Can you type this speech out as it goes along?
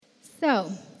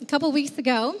So, a couple weeks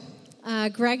ago,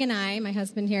 Greg and I, my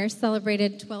husband here,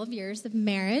 celebrated 12 years of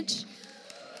marriage.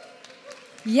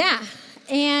 Yeah,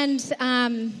 and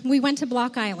we went to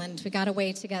Block Island. We got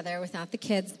away together without the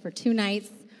kids for 2 nights,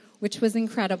 which was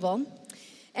incredible.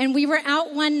 And we were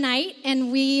out one night,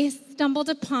 and we stumbled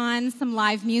upon some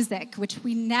live music, which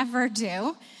we never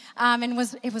do. And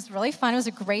it was really fun. It was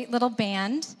a great little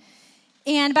band.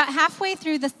 And about halfway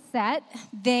through the set,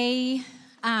 they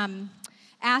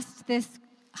asked this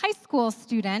high school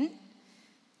student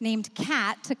named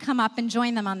Kat to come up and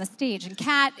join them on the stage. And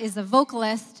Kat is a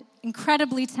vocalist,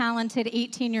 incredibly talented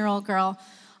 18-year-old girl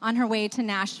on her way to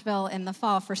Nashville in the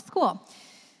fall for school.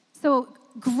 So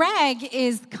Greg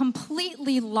is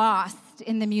completely lost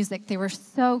in the music. They were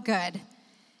so good.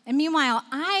 And meanwhile,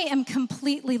 I am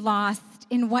completely lost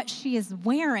in what she is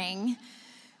wearing,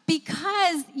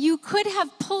 because you could have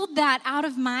pulled that out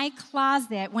of my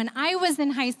closet when I was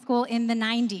in high school in the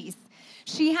 90s.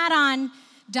 She had on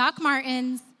Doc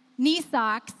Martens, knee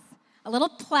socks, a little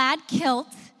plaid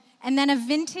kilt, and then a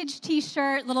vintage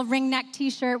t-shirt, little ring neck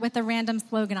t-shirt with a random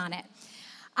slogan on it.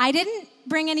 I didn't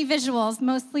bring any visuals,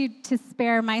 mostly to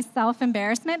spare myself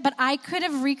embarrassment, but I could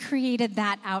have recreated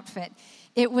that outfit.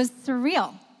 It was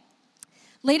surreal.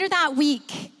 Later that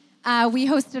week, we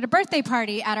hosted a birthday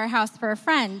party at our house for a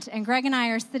friend, and Greg and I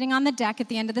are sitting on the deck at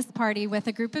the end of this party with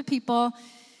a group of people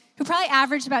who probably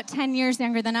averaged about 10 years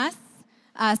younger than us.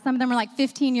 Some of them were like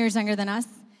 15 years younger than us,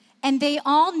 and they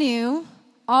all knew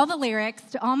all the lyrics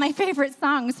to all my favorite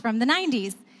songs from the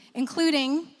 90s,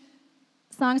 including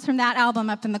songs from that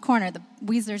album up in the corner, the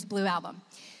Weezer's Blue Album.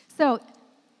 So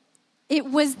it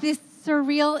was this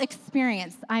surreal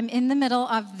experience. I'm in the middle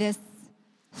of this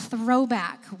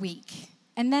throwback week.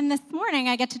 And then this morning,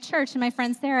 I get to church, and my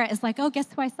friend Sarah is like, oh, guess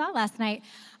who I saw last night?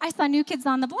 I saw New Kids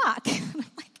on the Block. I'm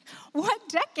like, what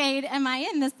decade am I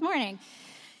in this morning?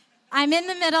 I'm in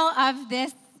the middle of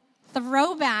this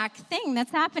throwback thing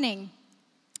that's happening.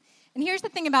 And here's the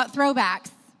thing about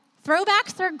throwbacks.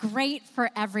 Throwbacks are great for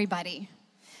everybody.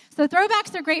 So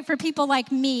throwbacks are great for people like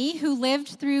me who lived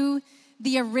through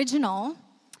the original,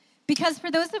 because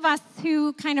for those of us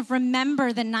who kind of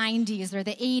remember the 90s or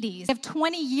the 80s, we have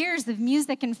 20 years of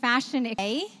music and fashion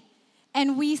today,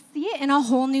 and we see it in a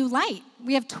whole new light.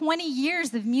 We have 20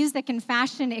 years of music and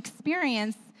fashion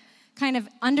experience kind of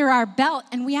under our belt,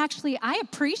 and I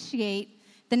appreciate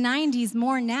the 90s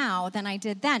more now than I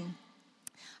did then.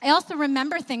 I also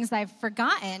remember things I've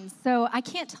forgotten, so I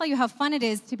can't tell you how fun it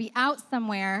is to be out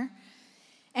somewhere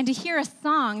and to hear a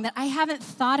song that I haven't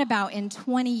thought about in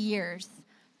 20 years,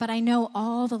 but I know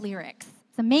all the lyrics.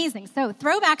 It's amazing. So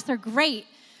throwbacks are great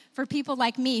for people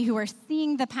like me who are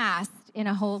seeing the past in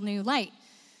a whole new light.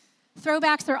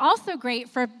 Throwbacks are also great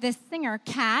for this singer,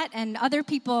 Kat, and other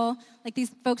people, like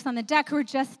these folks on the deck, who are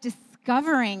just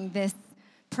discovering this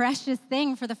precious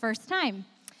thing for the first time.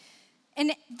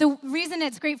 And the reason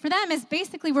it's great for them is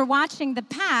basically we're watching the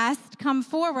past come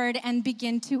forward and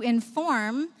begin to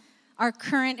inform our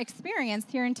current experience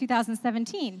here in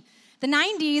 2017. The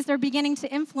 90s are beginning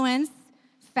to influence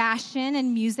fashion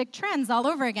and music trends all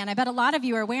over again. I bet a lot of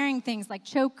you are wearing things like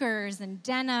chokers and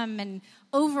denim and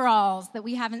overalls that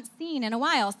we haven't seen in a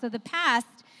while. So the past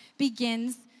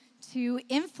begins to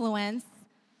influence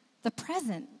the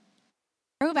present.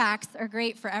 Throwbacks are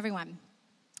great for everyone.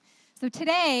 So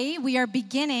today we are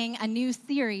beginning a new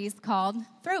series called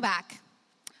Throwback.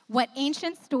 What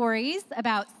ancient stories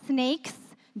about snakes,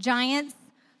 giants,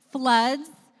 floods,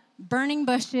 burning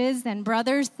bushes, and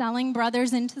brothers selling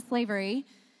brothers into slavery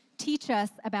teach us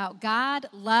about God,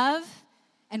 love,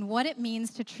 and what it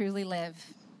means to truly live.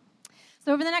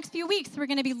 So over the next few weeks, we're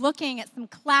going to be looking at some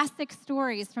classic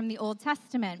stories from the Old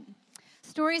Testament.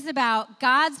 Stories about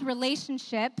God's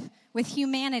relationship with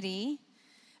humanity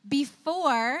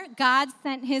before God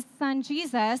sent his son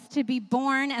Jesus to be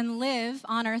born and live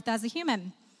on earth as a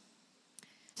human.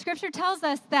 Scripture tells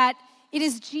us that it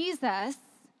is Jesus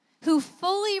who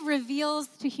fully reveals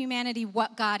to humanity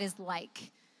what God is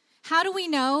like. How do we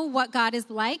know what God is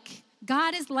like?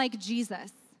 God is like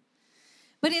Jesus.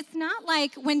 But it's not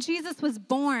like when Jesus was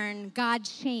born, God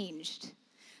changed.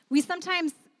 We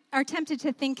sometimes are tempted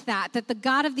to think that the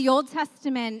God of the Old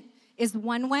Testament is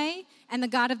one way and the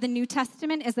God of the New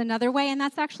Testament is another way, and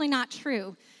that's actually not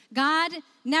true. God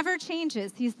never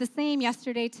changes. He's the same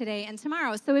yesterday, today, and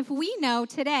tomorrow. So if we know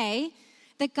today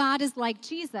that God is like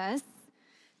Jesus,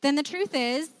 then the truth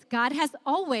is, God has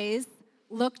always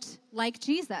looked like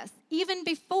Jesus. Even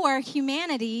before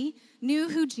humanity knew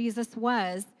who Jesus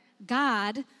was,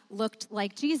 God looked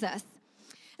like Jesus.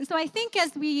 And so I think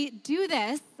as we do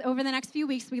this over the next few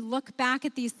weeks, we look back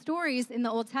at these stories in the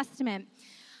Old Testament,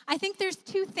 I think there's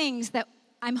two things that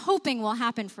I'm hoping will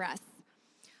happen for us.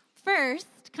 First,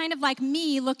 kind of like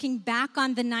me looking back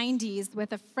on the 90s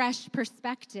with a fresh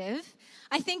perspective,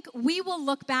 I think we will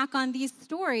look back on these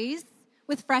stories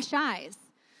with fresh eyes.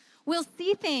 We'll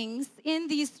see things in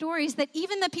these stories that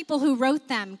even the people who wrote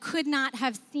them could not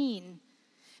have seen.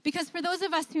 Because for those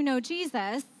of us who know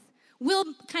Jesus, we'll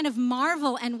kind of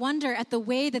marvel and wonder at the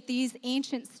way that these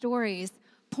ancient stories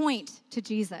point to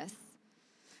Jesus.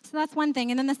 So that's one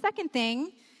thing. And then the second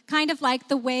thing, kind of like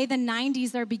the way the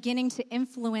 90s are beginning to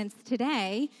influence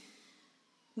today,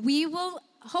 we will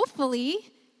hopefully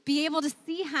be able to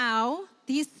see how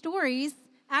these stories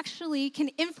actually can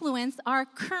influence our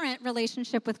current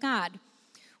relationship with God.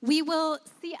 We will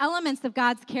see elements of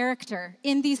God's character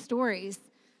in these stories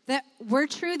that were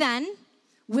true then,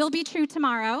 will be true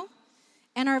tomorrow,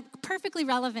 and are perfectly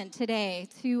relevant today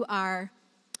to our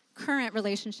current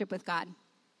relationship with God.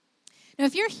 Now,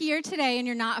 if you're here today and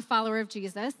you're not a follower of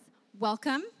Jesus,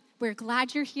 welcome. We're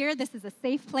glad you're here. This is a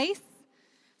safe place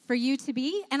for you to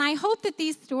be. And I hope that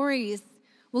these stories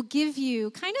will give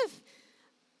you kind of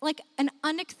like an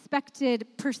unexpected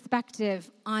perspective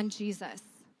on Jesus.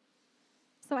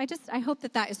 So I hope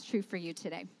that is true for you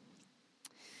today.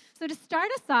 So to start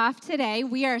us off today,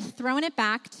 we are throwing it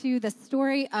back to the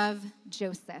story of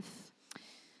Joseph.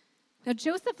 Now,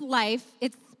 Joseph's life,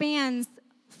 it spans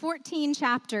 14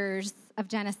 chapters of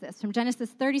Genesis, from Genesis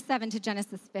 37 to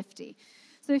Genesis 50.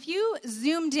 So if you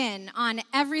zoomed in on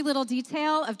every little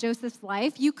detail of Joseph's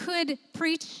life, you could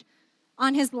preach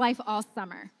on his life all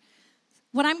summer.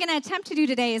 What I'm going to attempt to do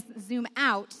today is zoom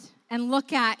out and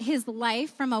look at his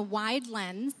life from a wide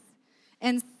lens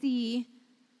and see,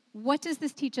 what does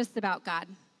this teach us about God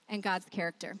and God's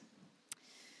character?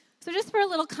 So just for a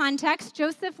little context,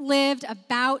 Joseph lived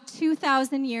about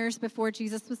 2,000 years before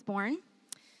Jesus was born.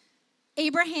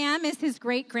 Abraham is his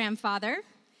great-grandfather.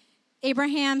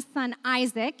 Abraham's son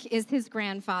Isaac is his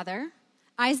grandfather.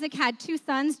 Isaac had two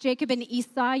sons, Jacob and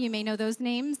Esau. You may know those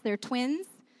names. They're twins.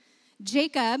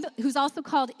 Jacob, who's also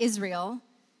called Israel,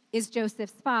 is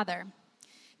Joseph's father.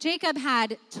 Jacob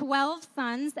had 12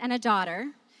 sons and a daughter,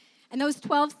 and those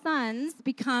 12 sons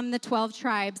become the 12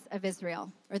 tribes of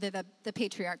Israel, or the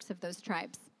patriarchs of those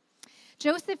tribes.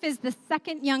 Joseph is the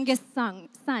second youngest son,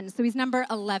 so he's number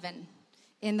 11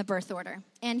 in the birth order,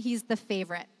 and he's the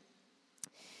favorite.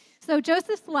 So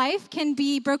Joseph's life can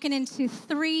be broken into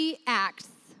 3 acts.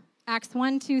 Acts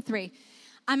 1, 2, 3.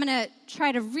 I'm going to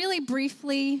try to really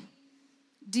briefly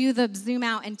do the zoom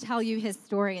out and tell you his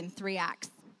story in 3 acts.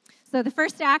 So the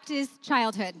first act is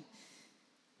childhood.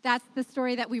 That's the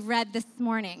story that we read this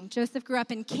morning. Joseph grew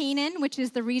up in Canaan, which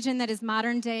is the region that is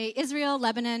modern-day Israel,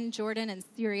 Lebanon, Jordan, and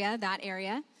Syria, that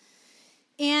area.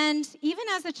 And even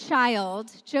as a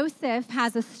child, Joseph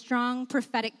has a strong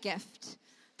prophetic gift.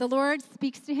 The Lord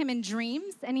speaks to him in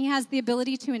dreams, and he has the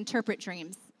ability to interpret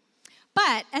dreams.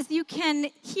 But as you can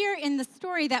hear in the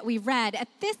story that we read, at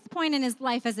this point in his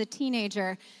life as a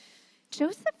teenager,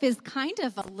 Joseph is kind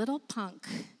of a little punk.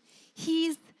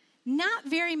 He's not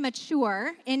very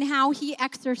mature in how he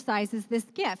exercises this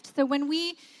gift. So when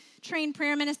we train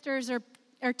prayer ministers or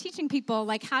are teaching people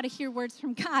like how to hear words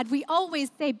from God, we always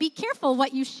say, be careful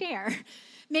what you share.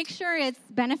 Make sure it's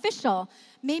beneficial.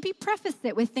 Maybe preface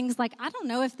it with things like, I don't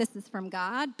know if this is from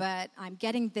God, but I'm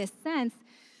getting this sense.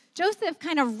 Joseph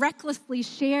kind of recklessly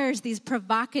shares these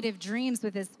provocative dreams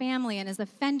with his family and is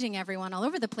offending everyone all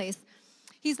over the place.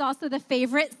 He's also the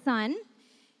favorite son,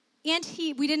 and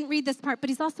we didn't read this part, but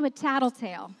he's also a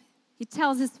tattletale. He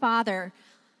tells his father,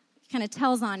 kind of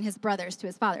tells on his brothers to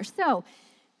his father. So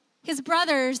his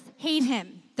brothers hate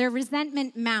him. Their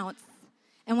resentment mounts,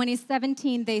 and when he's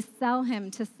 17, they sell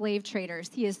him to slave traders.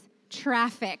 He is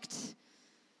trafficked.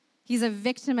 He's a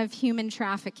victim of human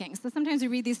trafficking. So sometimes we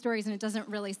read these stories and it doesn't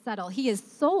really settle. He is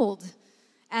sold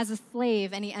as a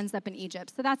slave and he ends up in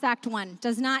Egypt. So that's Act 1.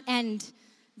 Does not end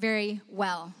very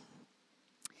well.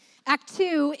 Act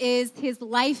 2 is his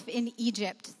life in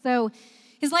Egypt. So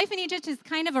his life in Egypt is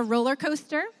kind of a roller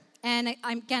coaster. And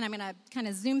I'm going to kind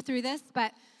of zoom through this,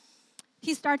 but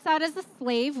he starts out as a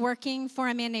slave working for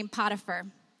a man named Potiphar.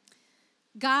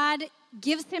 God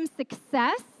gives him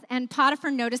success, and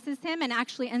Potiphar notices him and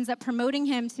actually ends up promoting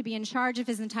him to be in charge of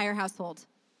his entire household.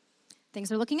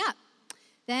 Things are looking up.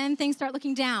 Then things start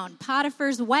looking down.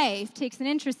 Potiphar's wife takes an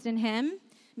interest in him,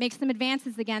 makes some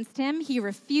advances against him. He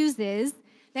refuses.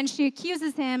 Then she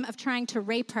accuses him of trying to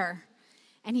rape her,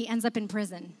 and he ends up in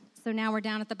prison. So now we're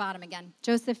down at the bottom again.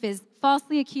 Joseph is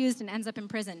falsely accused and ends up in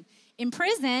prison. In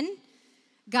prison,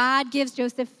 God gives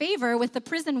Joseph favor with the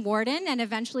prison warden, and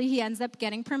eventually he ends up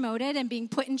getting promoted and being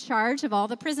put in charge of all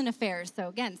the prison affairs. So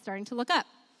again, starting to look up.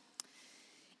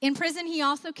 In prison, he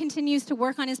also continues to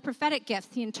work on his prophetic gifts.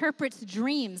 He interprets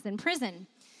dreams in prison.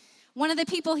 One of the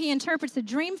people he interprets a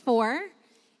dream for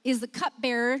is the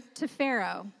cupbearer to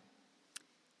Pharaoh.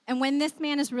 And when this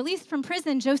man is released from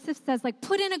prison, Joseph says,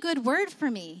 put in a good word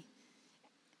for me.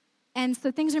 And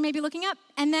so things are maybe looking up.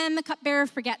 And then the cupbearer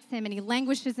forgets him, and he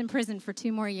languishes in prison for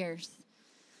 2 more years.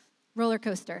 Roller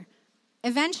coaster.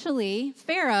 Eventually,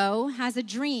 Pharaoh has a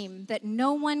dream that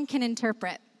no one can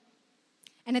interpret.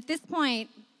 And at this point,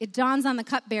 it dawns on the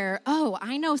cupbearer, oh,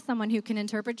 I know someone who can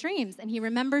interpret dreams. And he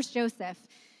remembers Joseph.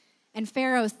 And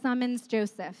Pharaoh summons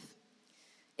Joseph.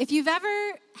 If you've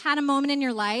ever had a moment in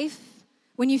your life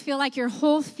when you feel like your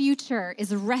whole future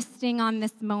is resting on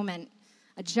this moment,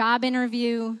 a job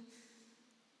interview,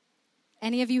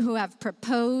 any of you who have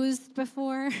proposed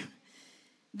before,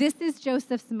 this is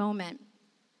Joseph's moment.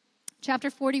 Chapter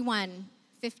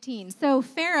 41:15. So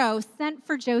Pharaoh sent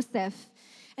for Joseph,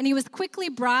 and he was quickly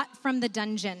brought from the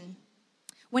dungeon.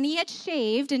 When he had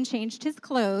shaved and changed his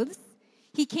clothes,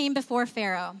 he came before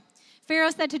Pharaoh. Pharaoh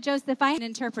said to Joseph, I can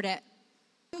interpret it.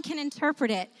 Can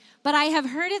interpret it, but I have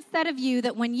heard it said of you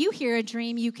that when you hear a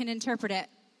dream, you can interpret it.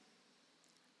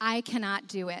 I cannot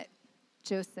do it,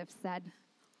 Joseph said.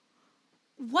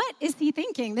 What is he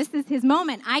thinking? This is his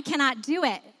moment. I cannot do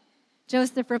it.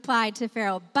 Joseph replied to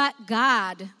Pharaoh, but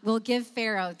God will give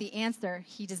Pharaoh the answer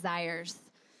he desires.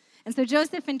 And so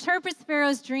Joseph interprets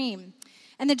Pharaoh's dream.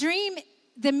 And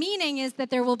the meaning is that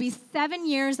there will be 7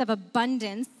 years of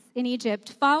abundance in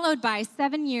Egypt, followed by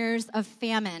 7 years of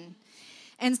famine.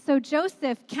 And so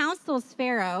Joseph counsels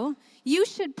Pharaoh, you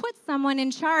should put someone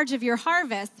in charge of your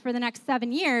harvest for the next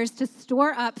 7 years to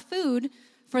store up food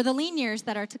for the lean years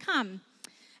that are to come.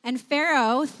 And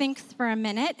Pharaoh thinks for a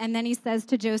minute, and then he says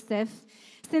to Joseph,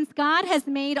 since God has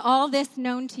made all this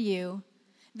known to you,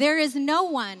 there is no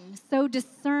one so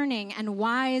discerning and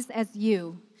wise as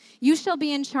you. You shall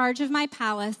be in charge of my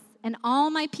palace, and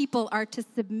all my people are to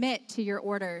submit to your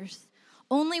orders.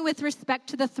 Only with respect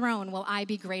to the throne will I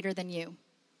be greater than you.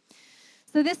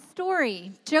 So this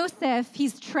story, Joseph,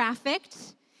 he's trafficked,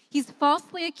 he's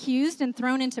falsely accused and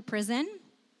thrown into prison.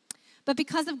 But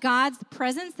because of God's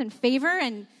presence and favor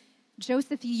and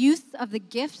Joseph's use of the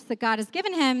gifts that God has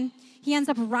given him, he ends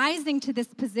up rising to this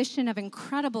position of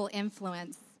incredible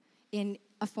influence in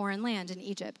a foreign land in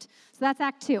Egypt. So that's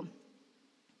Act 2.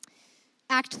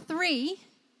 Act 3,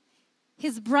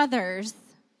 his brothers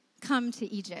come to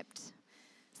Egypt.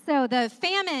 So the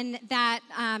famine that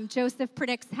Joseph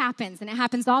predicts happens, and it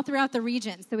happens all throughout the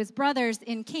region. So his brothers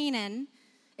in Canaan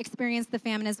experience the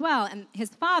famine as well. And his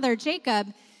father,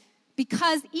 Jacob,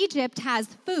 because Egypt has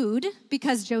food,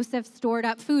 because Joseph stored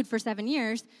up food for 7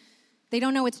 years, they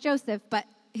don't know it's Joseph, but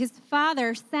his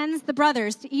father sends the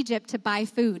brothers to Egypt to buy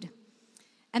food.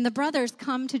 And the brothers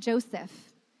come to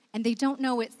Joseph, and they don't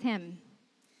know it's him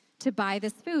to buy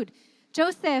this food.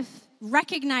 Joseph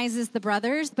recognizes the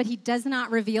brothers, but he does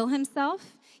not reveal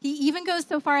himself. He even goes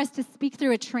so far as to speak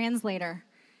through a translator.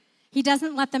 He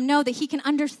doesn't let them know that he can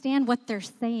understand what they're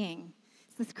saying.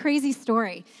 It's this crazy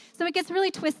story. So it gets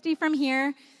really twisty from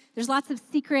here. There's lots of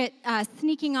secret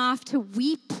sneaking off to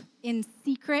weep in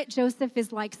secret. Joseph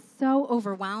is so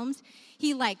overwhelmed.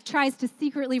 He tries to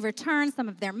secretly return some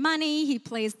of their money. He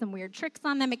plays some weird tricks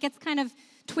on them. It gets kind of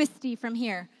twisty from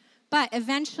here. But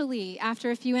eventually,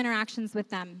 after a few interactions with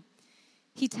them,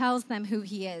 he tells them who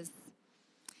he is.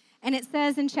 And it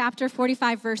says in chapter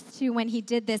 45, verse 2, when he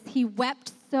did this, he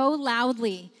wept so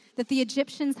loudly that the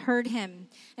Egyptians heard him,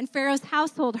 and Pharaoh's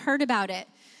household heard about it.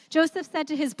 Joseph said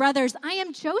to his brothers, I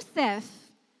am Joseph.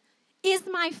 Is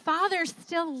my father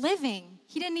still living?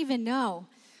 He didn't even know.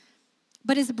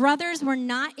 But his brothers were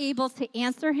not able to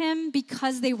answer him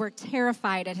because they were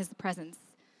terrified at his presence.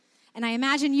 And I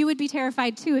imagine you would be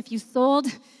terrified too if you sold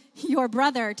your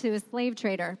brother to a slave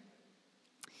trader.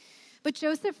 But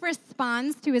Joseph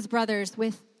responds to his brothers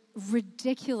with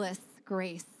ridiculous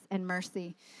grace and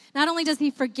mercy. Not only does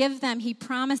he forgive them, he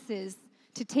promises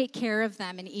to take care of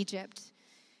them in Egypt.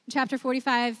 In chapter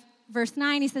 45, verse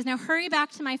 9, he says, now hurry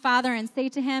back to my father and say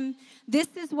to him, this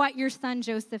is what your son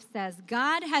Joseph says.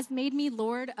 God has made me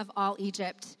Lord of all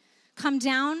Egypt. Come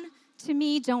down to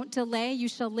me, don't delay. You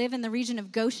shall live in the region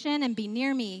of Goshen and be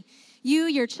near me. You,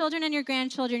 your children and your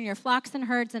grandchildren, your flocks and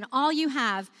herds, and all you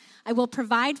have, I will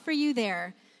provide for you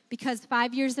there, because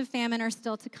 5 years of famine are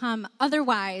still to come.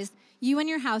 Otherwise, you and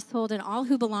your household and all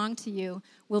who belong to you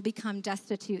will become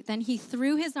destitute. Then he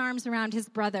threw his arms around his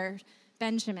brother,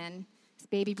 Benjamin, his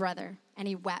baby brother, and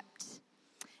he wept.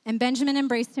 And Benjamin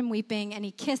embraced him weeping, and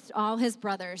he kissed all his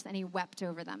brothers, and he wept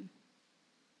over them.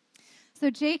 So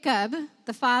Jacob,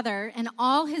 the father, and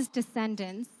all his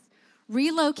descendants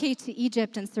relocate to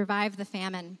Egypt and survive the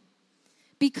famine.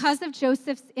 because of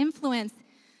Joseph's influence,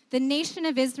 the nation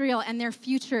of Israel and their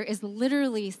future is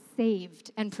literally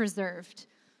saved and preserved.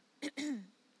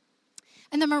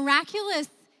 And the miraculous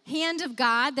hand of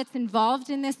God that's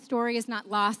involved in this story is not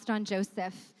lost on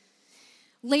Joseph.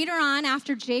 Later on,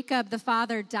 after Jacob, the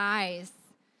father, dies,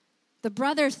 the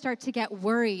brothers start to get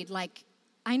worried, like,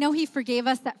 I know he forgave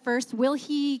us at first. Will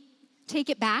he take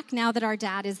it back now that our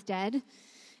dad is dead?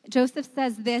 Joseph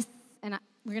says this, and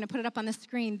we're going to put it up on the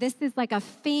screen. This is like a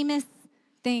famous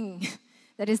thing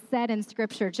that is said in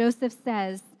Scripture. Joseph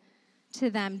says to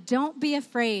them, "Don't be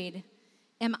afraid.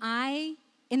 Am I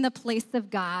in the place of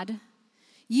God?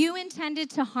 You intended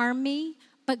to harm me,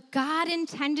 but God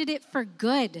intended it for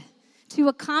good, to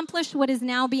accomplish what is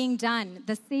now being done,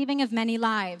 the saving of many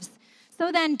lives.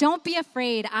 So then, don't be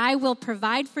afraid. I will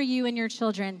provide for you and your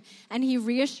children." And he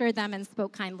reassured them and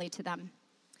spoke kindly to them.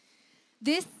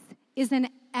 This is an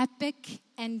epic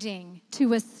ending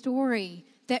to a story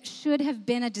that should have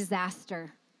been a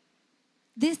disaster.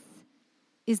 This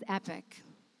is epic.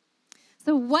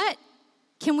 So what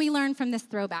can we learn from this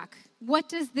throwback? What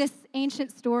does this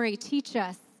ancient story teach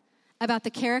us about the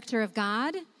character of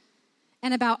God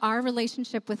and about our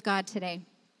relationship with God today?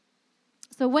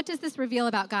 So what does this reveal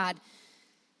about God?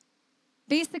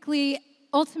 Basically,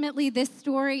 ultimately, this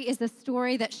story is a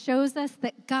story that shows us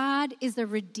that God is a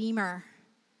redeemer.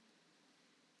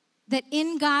 That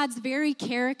in God's very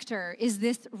character is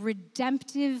this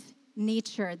redemptive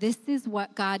nature. This is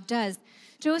what God does.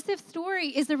 Joseph's story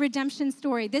is a redemption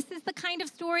story. This is the kind of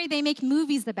story they make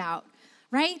movies about,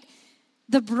 right?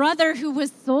 The brother who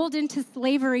was sold into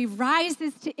slavery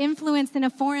rises to influence in a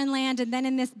foreign land, and then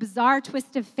in this bizarre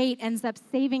twist of fate ends up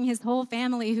saving his whole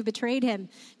family who betrayed him.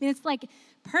 I mean, it's like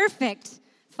perfect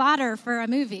fodder for a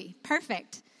movie.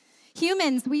 Perfect.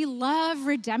 Humans, we love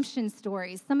redemption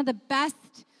stories. Some of the best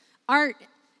art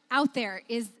out there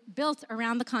is built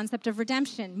around the concept of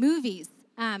redemption. Movies,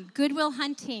 Good Will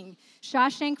Hunting,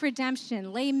 Shawshank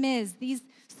Redemption, Les Mis. These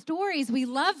stories, we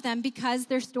love them because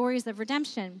they're stories of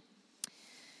redemption.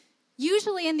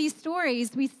 Usually in these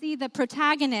stories, we see the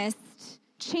protagonist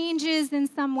changes in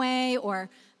some way or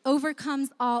overcomes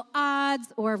all odds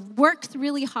or works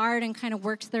really hard and kind of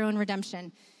works their own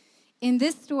redemption. In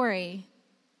this story,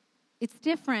 it's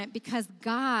different because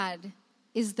God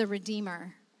is the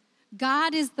Redeemer.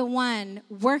 God is the one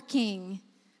working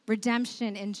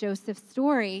redemption in Joseph's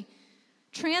story,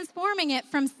 transforming it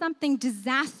from something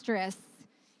disastrous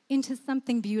into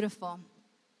something beautiful.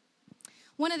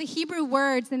 One of the Hebrew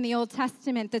words in the Old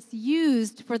Testament that's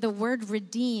used for the word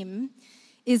redeem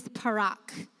is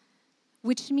parak,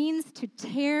 which means to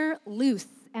tear loose.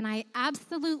 And I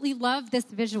absolutely love this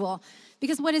visual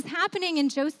because what is happening in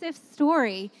Joseph's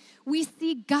story, we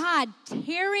see God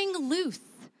tearing loose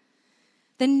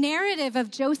the narrative of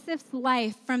Joseph's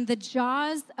life from the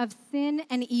jaws of sin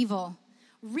and evil,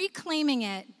 reclaiming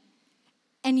it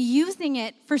and using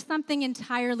it for something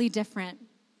entirely different.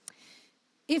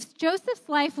 If Joseph's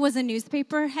life was a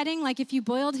newspaper heading, like if you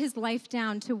boiled his life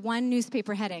down to one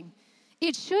newspaper heading,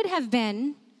 it should have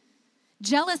been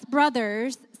jealous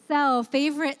brothers sell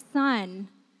favorite son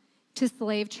to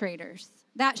slave traders.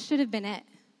 That should have been it.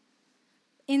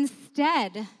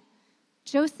 Instead,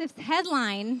 Joseph's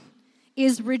headline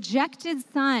is rejected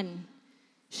son,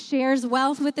 shares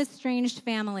wealth with estranged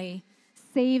family,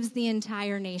 saves the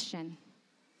entire nation.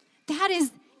 That is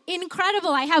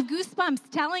incredible. I have goosebumps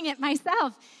telling it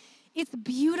myself. It's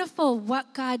beautiful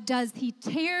what God does. He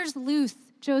tears loose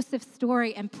Joseph's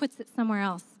story and puts it somewhere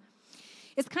else.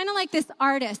 It's kind of like this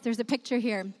artist. There's a picture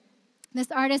here.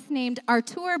 This artist named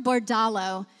Artur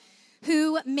Bordalo,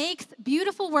 who makes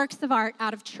beautiful works of art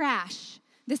out of trash.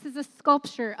 This is a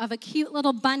sculpture of a cute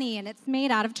little bunny, and it's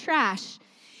made out of trash.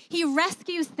 He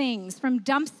rescues things from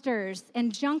dumpsters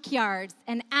and junkyards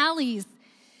and alleys,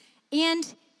 and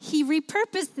he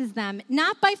repurposes them,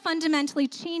 not by fundamentally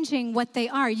changing what they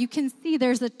are. You can see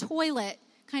there's a toilet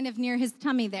kind of near his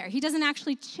tummy there. He doesn't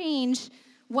actually change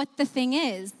what the thing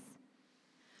is,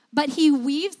 but he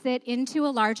weaves it into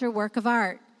a larger work of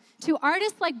art. To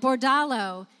artists like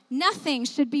Bordalo, nothing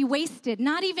should be wasted,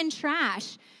 not even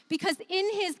trash, because in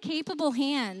his capable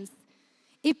hands,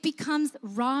 it becomes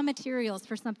raw materials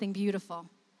for something beautiful.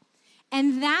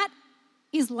 And that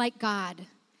is like God.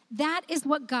 That is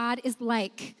what God is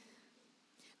like.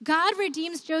 God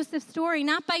redeems Joseph's story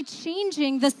not by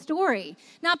changing the story,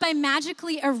 not by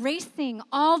magically erasing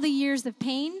all the years of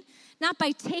pain, not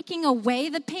by taking away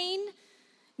the pain,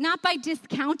 not by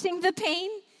discounting the pain,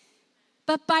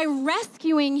 but by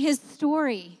rescuing his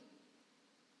story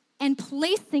and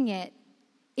placing it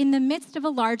in the midst of a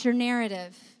larger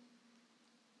narrative.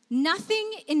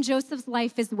 Nothing in Joseph's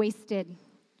life is wasted.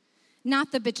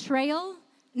 not the betrayal,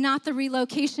 not the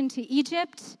relocation to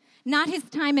Egypt, not his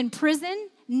time in prison.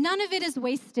 None of it is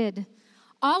wasted.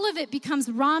 All of it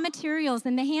becomes raw materials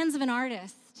in the hands of an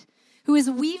artist who is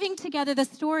weaving together the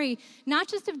story, not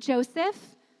just of Joseph,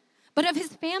 but of his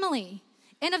family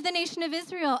and of the nation of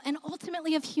Israel and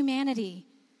ultimately of humanity.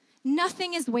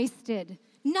 Nothing is wasted.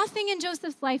 Nothing in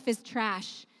Joseph's life is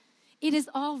trash. It is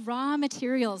all raw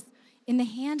materials in the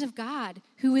hand of God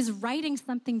who is writing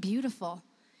something beautiful.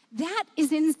 That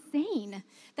is insane.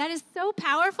 That is so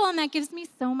powerful, and that gives me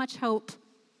so much hope.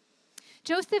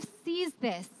 Joseph sees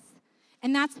this,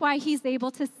 and that's why he's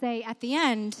able to say at the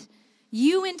end,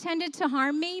 you intended to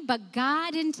harm me, but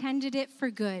God intended it for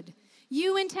good.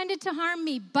 You intended to harm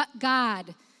me, but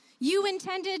God. You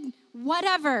intended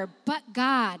whatever, but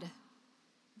God.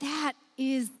 That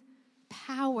is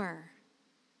power.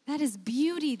 That is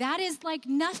beauty. That is like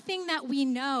nothing that we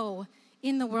know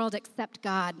in the world except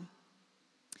God.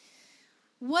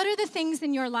 What are the things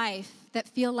in your life that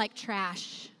feel like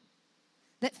trash?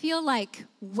 That feel like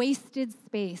wasted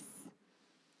space?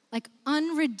 Like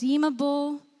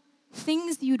unredeemable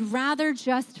things you'd rather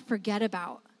just forget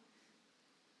about?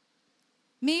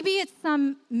 Maybe it's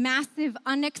some massive,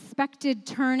 unexpected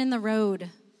turn in the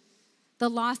road, the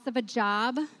loss of a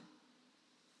job,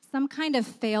 some kind of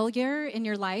failure in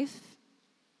your life.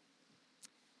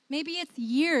 Maybe it's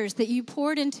years that you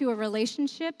poured into a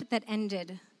relationship that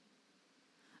ended,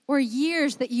 or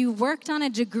years that you worked on a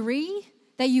degree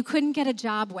that you couldn't get a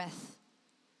job with.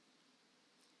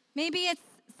 Maybe it's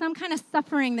some kind of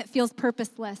suffering that feels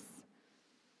purposeless,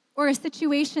 or a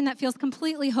situation that feels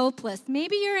completely hopeless.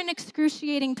 Maybe you're in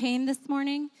excruciating pain this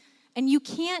morning, and you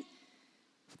can't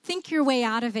think your way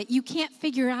out of it. You can't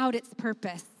figure out its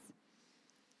purpose.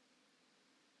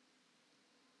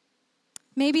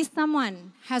 Maybe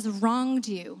someone has wronged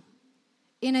you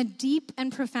in a deep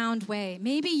and profound way.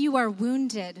 Maybe you are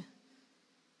wounded.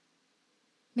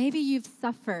 Maybe you've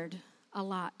suffered a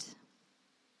lot.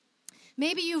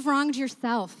 Maybe you've wronged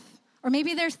yourself. Or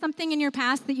maybe there's something in your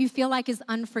past that you feel like is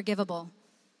unforgivable.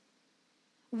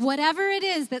 Whatever it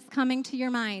is that's coming to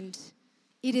your mind,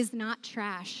 it is not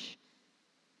trash.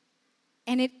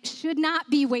 And it should not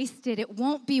be wasted. It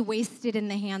won't be wasted in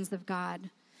the hands of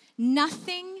God.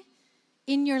 Nothing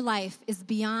in your life is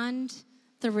beyond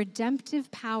the redemptive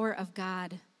power of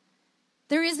God.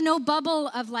 There is no bubble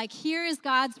of like, here is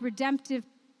God's redemptive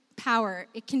power.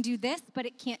 It can do this, but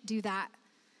it can't do that.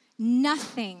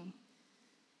 Nothing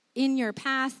in your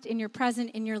past, in your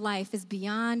present, in your life is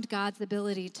beyond God's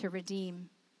ability to redeem.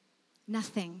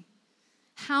 Nothing.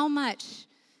 How much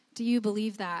do you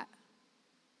believe that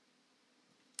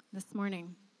this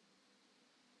morning?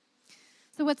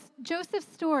 So what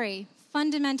Joseph's story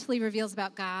fundamentally reveals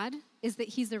about God is that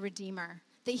he's a redeemer,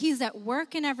 that he's at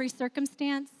work in every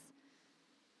circumstance,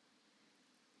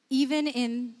 even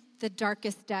in the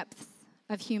darkest depths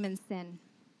of human sin.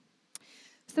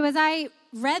 So as I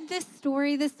read this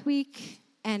story this week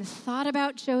and thought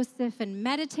about Joseph and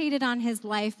meditated on his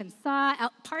life and saw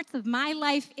parts of my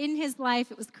life in his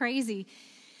life, it was crazy.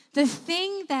 The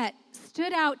thing that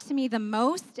stood out to me the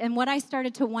most and what I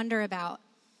started to wonder about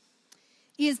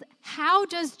is how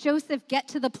does Joseph get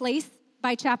to the place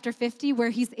by chapter 50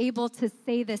 where he's able to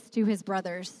say this to his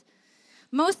brothers?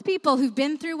 Most people who've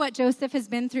been through what Joseph has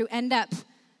been through end up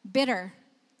bitter,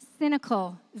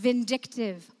 cynical,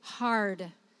 vindictive,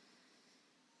 hard.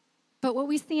 But what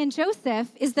we see in Joseph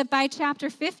is that by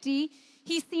chapter 50,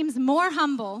 he seems more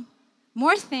humble,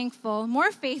 more thankful,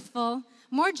 more faithful,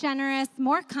 more generous,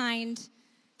 more kind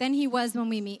than he was when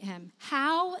we meet him.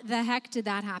 How the heck did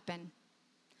that happen?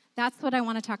 That's what I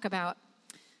want to talk about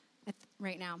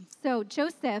right now. So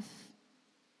Joseph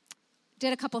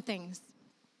did a couple things.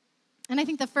 And I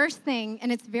think the first thing,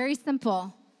 and it's very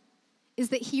simple, is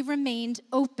that he remained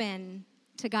open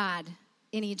to God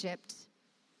in Egypt.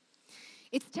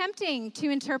 It's tempting to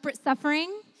interpret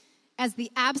suffering as the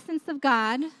absence of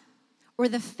God or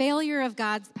the failure of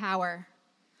God's power.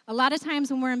 A lot of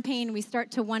times when we're in pain, we start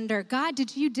to wonder, God,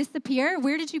 did you disappear?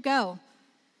 Where did you go?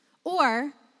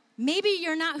 Or maybe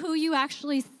you're not who you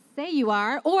actually say you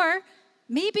are, or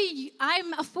maybe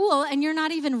I'm a fool and you're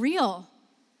not even real.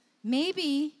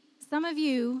 Maybe some of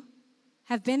you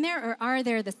have been there or are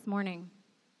there this morning.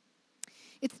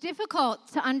 It's difficult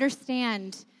to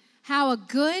understand how a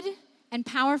good and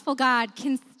powerful God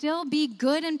can still be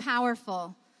good and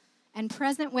powerful and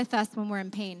present with us when we're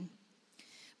in pain.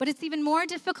 But it's even more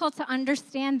difficult to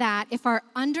understand that if our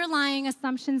underlying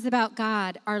assumptions about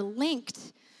God are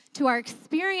linked to our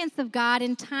experience of God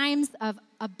in times of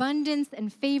abundance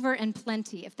and favor and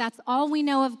plenty. If that's all we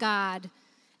know of God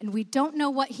and we don't know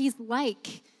what he's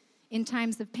like in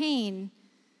times of pain,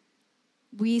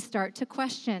 we start to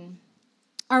question.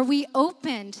 Are we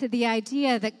open to the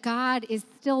idea that God is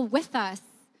still with us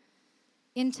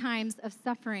in times of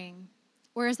suffering?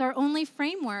 Or is our only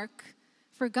framework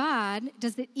for God,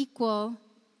 does it equal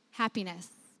happiness?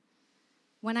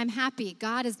 When I'm happy,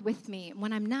 God is with me.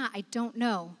 When I'm not, I don't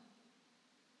know.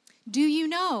 Do you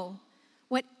know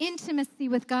what intimacy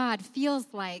with God feels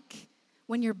like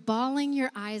when you're bawling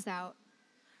your eyes out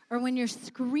or when you're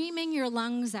screaming your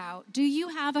lungs out? Do you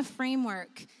have a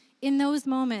framework in those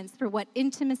moments for what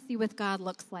intimacy with God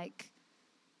looks like?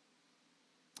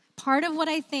 Part of what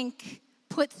I think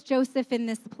puts Joseph in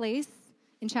this place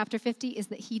in chapter 50 is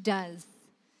that he does.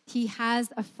 He has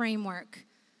a framework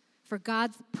for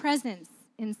God's presence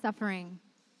in suffering.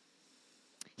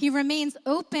 He remains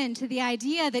open to the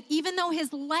idea that even though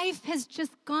his life has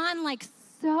just gone like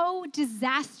so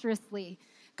disastrously,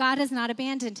 God has not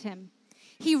abandoned him.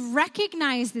 He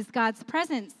recognizes God's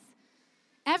presence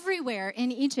everywhere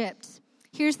in Egypt.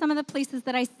 Here's some of the places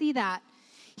that I see that.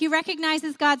 He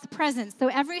recognizes God's presence. So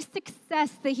every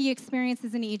success that he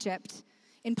experiences in Egypt,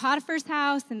 in Potiphar's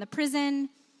house, in the prison,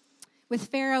 with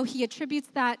Pharaoh, he attributes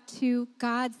that to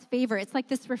God's favor. It's like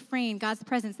this refrain, God's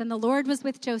presence. And the Lord was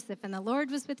with Joseph, and the Lord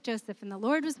was with Joseph, and the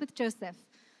Lord was with Joseph.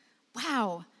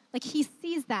 Wow, like he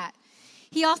sees that.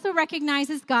 He also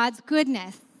recognizes God's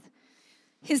goodness.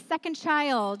 His second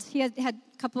child, he has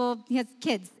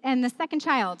kids, and the second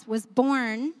child was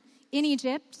born in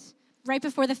Egypt right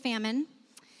before the famine.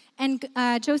 And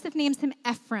Joseph names him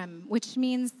Ephraim, which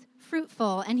means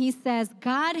fruitful, and he says,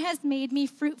 God has made me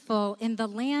fruitful in the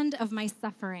land of my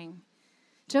suffering.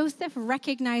 Joseph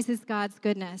recognizes God's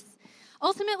goodness.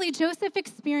 Ultimately, Joseph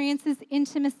experiences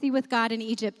intimacy with God in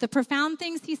Egypt. The profound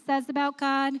things he says about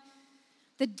God,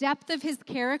 the depth of his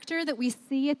character that we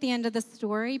see at the end of the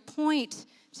story point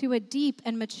to a deep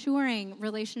and maturing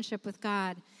relationship with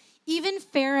God. Even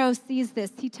Pharaoh sees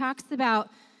this. He talks about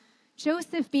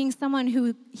Joseph being someone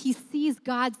who he sees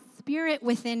God's spirit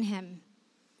within him.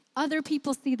 Other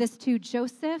people see this too.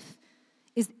 Joseph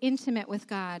is intimate with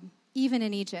God, even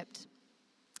in Egypt.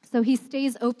 So he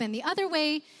stays open. The other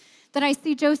way that I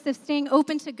see Joseph staying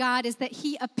open to God is that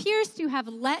he appears to have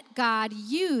let God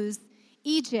use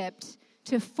Egypt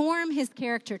to form his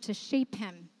character, to shape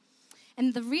him.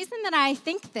 And the reason that I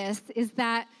think this is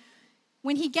that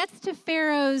when he gets to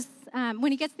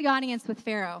when he gets the audience with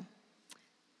Pharaoh,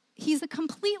 he's a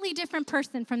completely different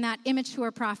person from that immature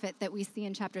prophet that we see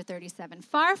in chapter 37.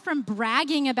 Far from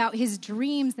bragging about his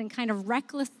dreams and kind of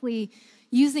recklessly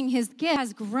using his gift,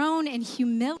 has grown in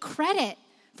credit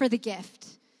for the gift.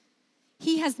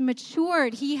 He has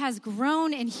matured. He has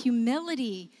grown in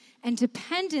humility and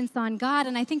dependence on God.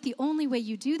 And I think the only way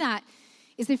you do that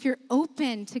is if you're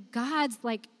open to God's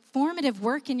formative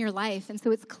work in your life. And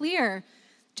so it's clear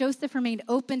Joseph remained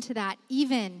open to that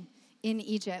even in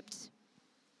Egypt.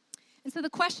 And so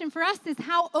the question for us is,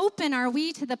 how open are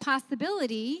we to the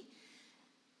possibility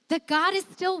that God is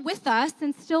still with us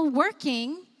and still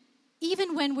working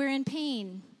even when we're in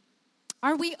pain?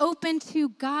 Are we open to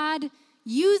God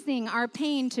using our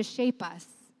pain to shape us?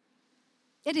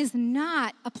 It is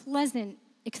not a pleasant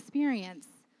experience,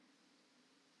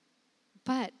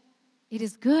 but it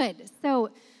is good.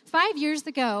 So 5 years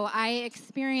ago, I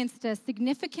experienced a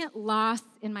significant loss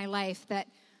in my life that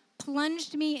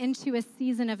plunged me into a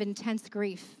season of intense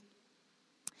grief.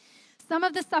 Some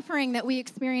of the suffering that we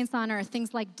experience on earth,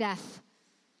 things like death,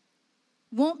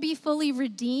 won't be fully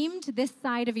redeemed this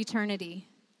side of eternity.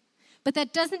 But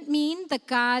that doesn't mean that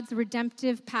God's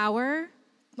redemptive power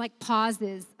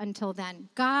pauses until then.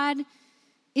 God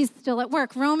is still at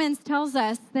work. Romans tells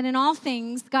us that in all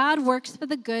things, God works for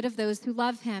the good of those who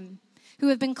love him, who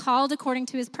have been called according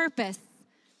to his purpose.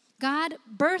 God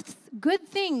births good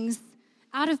things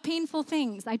out of painful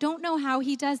things. I don't know how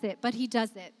he does it, but he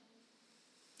does it.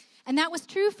 And that was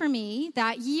true for me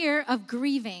that year of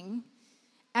grieving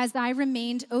as I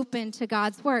remained open to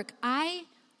God's work. I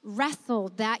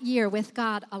wrestled that year with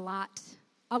God a lot.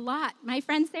 My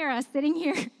friend Sarah, sitting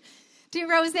here 2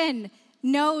 rows in,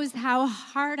 knows how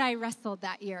hard I wrestled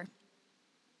that year.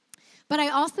 But I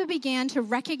also began to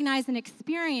recognize and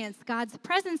experience God's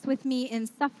presence with me in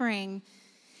suffering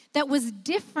that was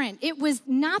different. It was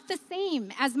not the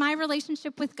same as my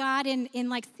relationship with God in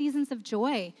seasons of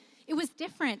joy. It was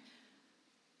different,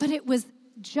 but it was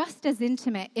just as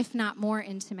intimate, if not more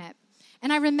intimate.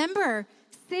 And I remember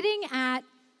sitting at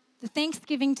the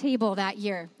Thanksgiving table that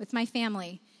year with my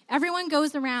family. Everyone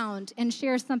goes around and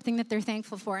shares something that they're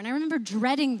thankful for. And I remember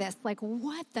dreading this,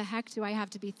 what the heck do I have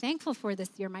to be thankful for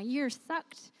this year? My year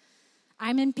sucked.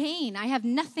 I'm in pain. I have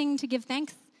nothing to give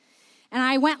thanks. And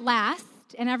I went last,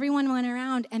 and everyone went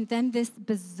around, and then this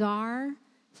bizarre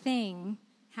thing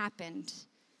happened,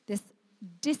 this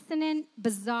dissonant,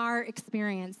 bizarre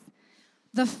experience,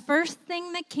 the first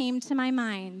thing that came to my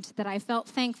mind that I felt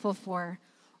thankful for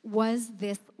was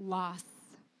this loss.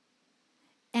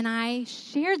 And I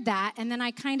shared that, and then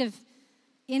I kind of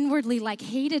inwardly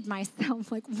hated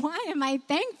myself. Why am I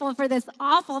thankful for this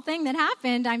awful thing that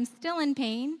happened? I'm still in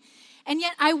pain. And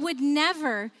yet I would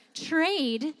never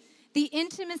trade the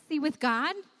intimacy with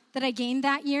God that I gained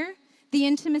that year, the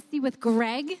intimacy with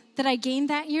Greg that I gained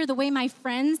that year, the way my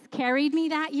friends carried me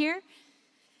that year.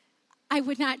 I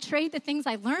would not trade the things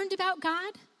I learned about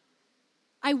God.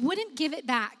 I wouldn't give it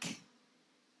back.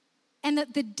 And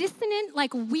the dissonant,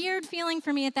 weird feeling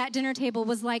for me at that dinner table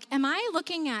was am I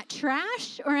looking at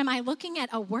trash or am I looking at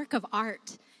a work of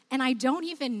art? And I don't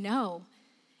even know.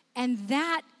 And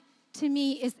that, to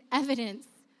me, is evidence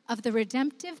of the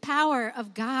redemptive power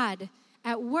of God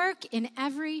at work in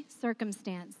every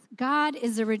circumstance. God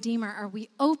is a redeemer. Are we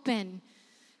open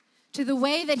to the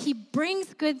way that he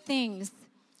brings good things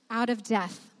out of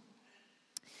death?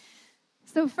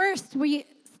 So first, we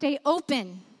stay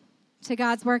open to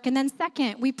God's work. And then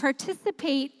second, we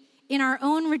participate in our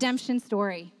own redemption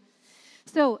story.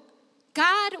 So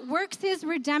God works his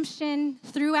redemption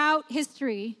throughout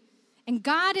history, and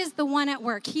God is the one at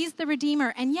work. He's the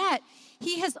Redeemer, and yet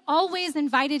he has always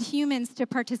invited humans to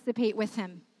participate with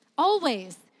him.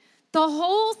 Always. The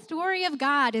whole story of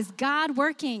God is God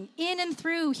working in and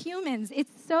through humans.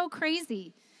 It's so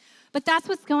crazy. But that's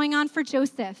what's going on for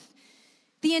Joseph.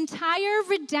 The entire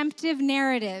redemptive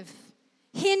narrative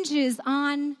hinges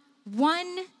on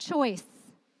one choice.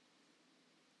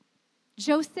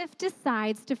 Joseph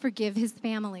decides to forgive his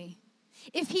family.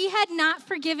 If he had not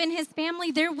forgiven his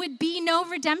family, there would be no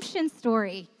redemption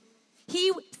story.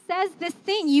 He says this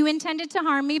thing, you intended to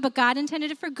harm me, but God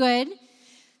intended it for good,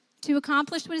 to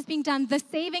accomplish what is being done, the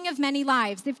saving of many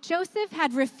lives. If Joseph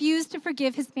had refused to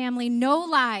forgive his family, no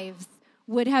lives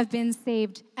would have been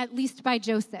saved, at least by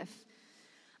Joseph.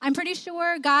 I'm pretty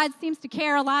sure God seems to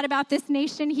care a lot about this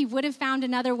nation. He would have found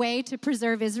another way to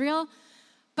preserve Israel.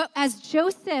 But as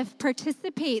Joseph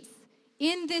participates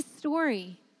in this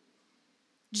story,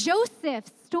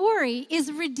 Joseph's story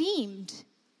is redeemed.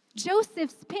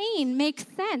 Joseph's pain makes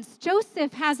sense.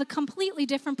 Joseph has a completely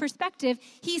different perspective.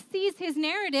 He sees his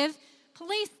narrative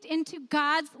placed into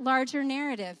God's larger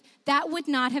narrative. That would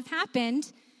not have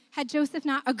happened had Joseph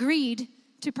not agreed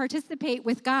to participate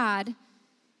with God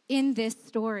in this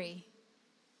story.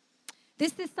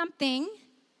 This is something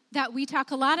that we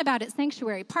talk a lot about at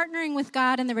Sanctuary, partnering with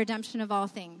God in the redemption of all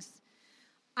things.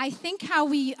 I think how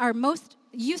we are most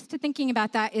used to thinking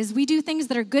about that is we do things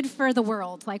that are good for the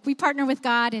world, we partner with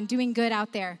God in doing good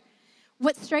out there.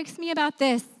 What strikes me about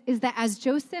this is that as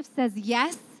Joseph says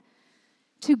yes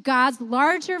to God's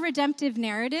larger redemptive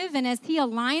narrative, and as he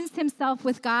aligns himself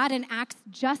with God and acts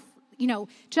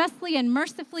justly and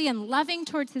mercifully and loving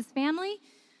towards his family,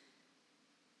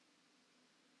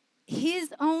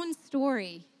 his own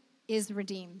story is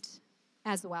redeemed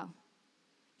as well.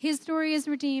 His story is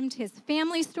redeemed. His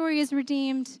family's story is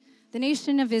redeemed. The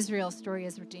nation of Israel's story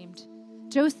is redeemed.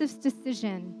 Joseph's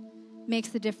decision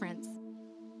makes a difference.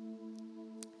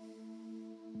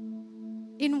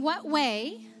 In what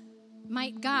way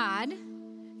might God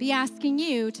be asking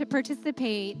you to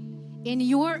participate in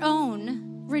your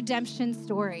own redemption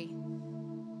story?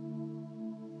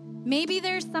 Maybe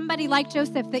there's somebody like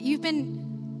Joseph that you've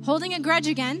been holding a grudge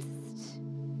against,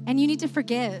 and you need to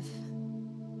forgive.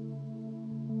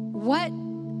 What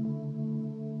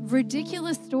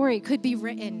ridiculous story could be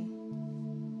written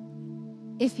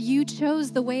if you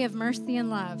chose the way of mercy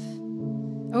and love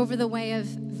over the way of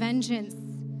vengeance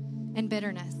and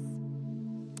bitterness?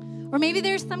 Or maybe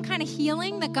there's some kind of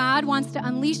healing that God wants to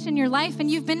unleash in your life, and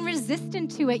you've been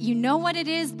resistant to it. You know what it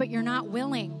is, but you're not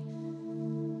willing.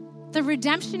 The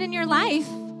redemption in your life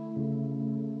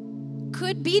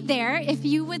could be there if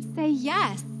you would say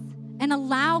yes and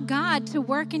allow God to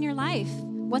work in your life.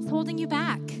 What's holding you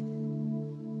back?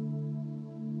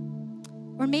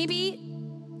 Or maybe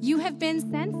you have been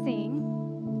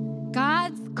sensing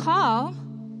God's call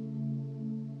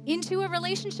into a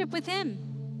relationship with him.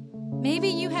 Maybe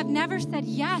you have never said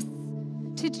yes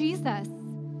to Jesus.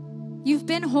 You've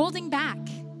been holding back.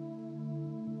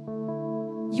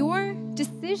 Your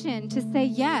decision to say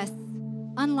yes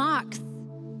unlocks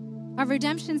a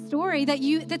redemption story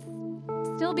that's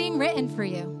still being written for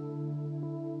you.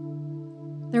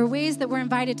 There are ways that we're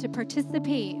invited to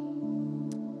participate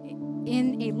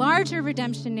in a larger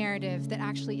redemption narrative that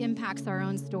actually impacts our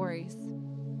own stories.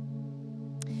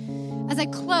 As I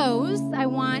close, I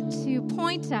want to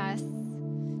point us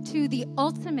to the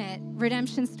ultimate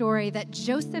redemption story that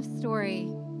Joseph's story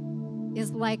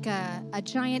is like a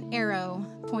giant arrow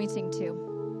pointing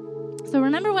to. So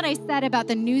remember what I said about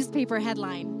the newspaper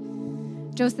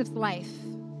headline, Joseph's life.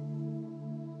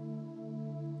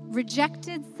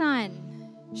 Rejected son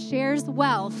shares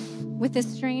wealth with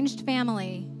estranged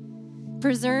family,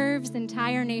 preserves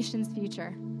entire nation's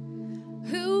future.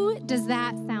 Who does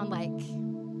that sound like?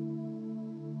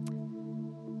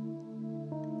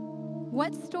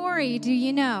 What story do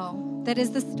you know that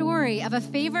is the story of a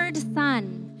favored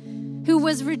son who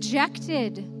was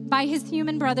rejected by his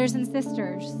human brothers and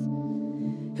sisters,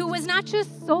 who was not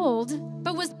just sold,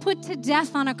 but was put to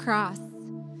death on a cross,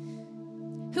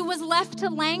 who was left to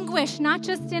languish not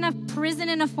just in a prison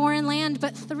in a foreign land,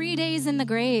 but 3 days in the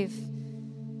grave?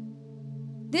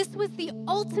 This was the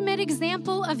ultimate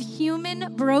example of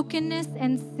human brokenness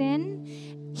and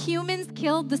sin. Humans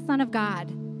killed the Son of God,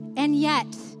 and yet,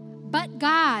 but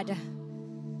God.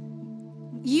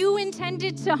 You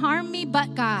intended to harm me,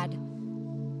 but God.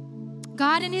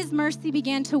 God in his mercy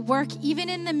began to work even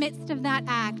in the midst of that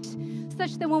act,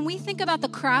 such that when we think about the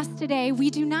cross today, we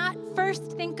do not first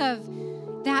think of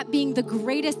that being the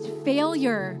greatest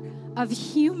failure of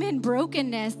human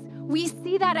brokenness. We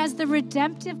see that as the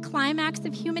redemptive climax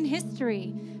of human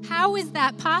history. How is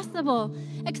that possible?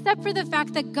 Except for the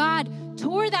fact that God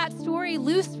tore that story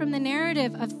loose from the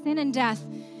narrative of sin and death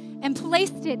and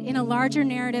placed it in a larger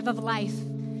narrative of life.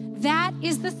 That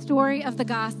is the story of the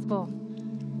gospel.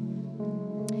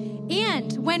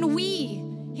 And when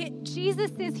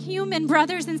Jesus' human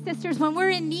brothers and sisters, when we're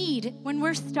in need, when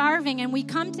we're starving and we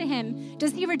come to him,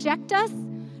 does he reject us?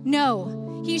 No.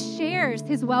 He shares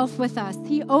his wealth with us.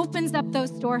 He opens up those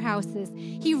storehouses.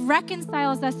 He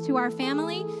reconciles us to our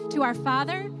family, to our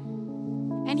Father,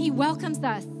 and he welcomes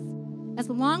us as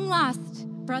long-lost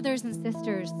brothers and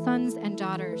sisters, sons and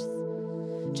daughters.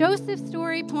 Joseph's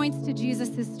story points to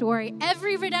Jesus' story.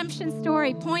 Every redemption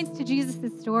story points to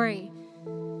Jesus' story.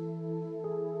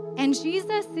 And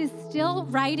Jesus is still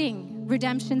writing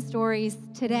redemption stories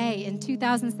today in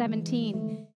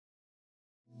 2017.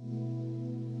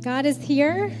 God is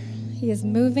here. He is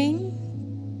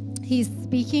moving. He's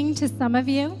speaking to some of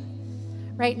you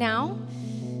right now.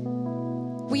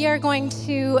 We are going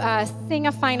to sing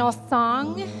a final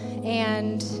song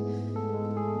and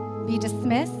be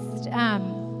dismissed.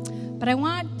 But I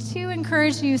want to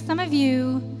encourage you, some of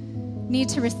you need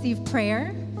to receive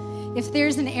prayer. If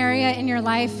there's an area in your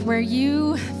life where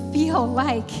you feel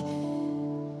like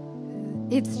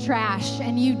it's trash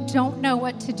and you don't know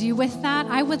what to do with that,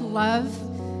 I would love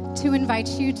to invite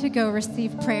you to go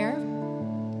receive prayer.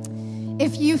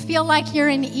 If you feel like you're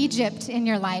in Egypt in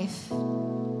your life,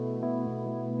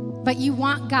 but you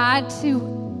want God to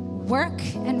work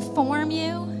and form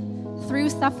you through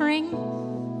suffering,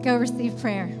 go receive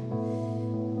prayer.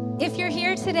 If you're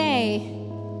here today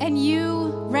and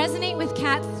you resonate with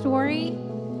Kat's story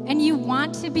and you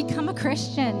want to become a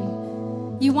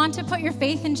Christian, you want to put your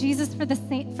faith in Jesus for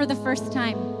the first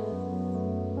time,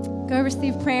 go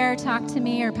receive prayer, talk to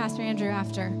me or Pastor Andrew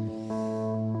after.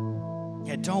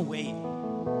 Yeah, don't wait.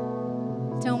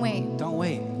 Don't wait. Don't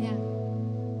wait. Yeah.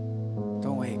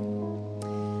 Don't wait.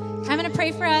 I'm going to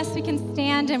pray for us. We can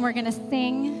stand and we're going to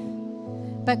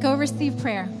sing, but go receive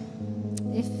prayer.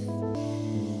 If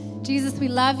Jesus, we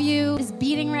love you, is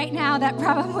beating right now, that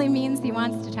probably means he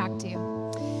wants to talk to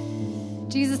you.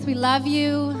 Jesus, we love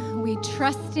you. We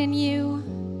trust in you.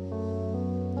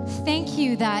 Thank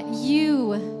you that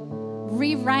you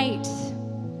rewrite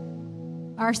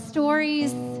our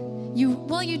stories.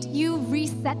 You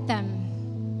reset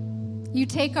them. You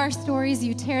take our stories,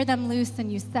 you tear them loose,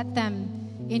 and you set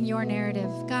them in your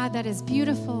narrative. God, that is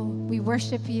beautiful. We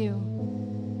worship you.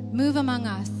 Move among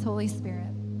us, Holy Spirit.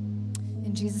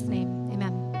 In Jesus' name.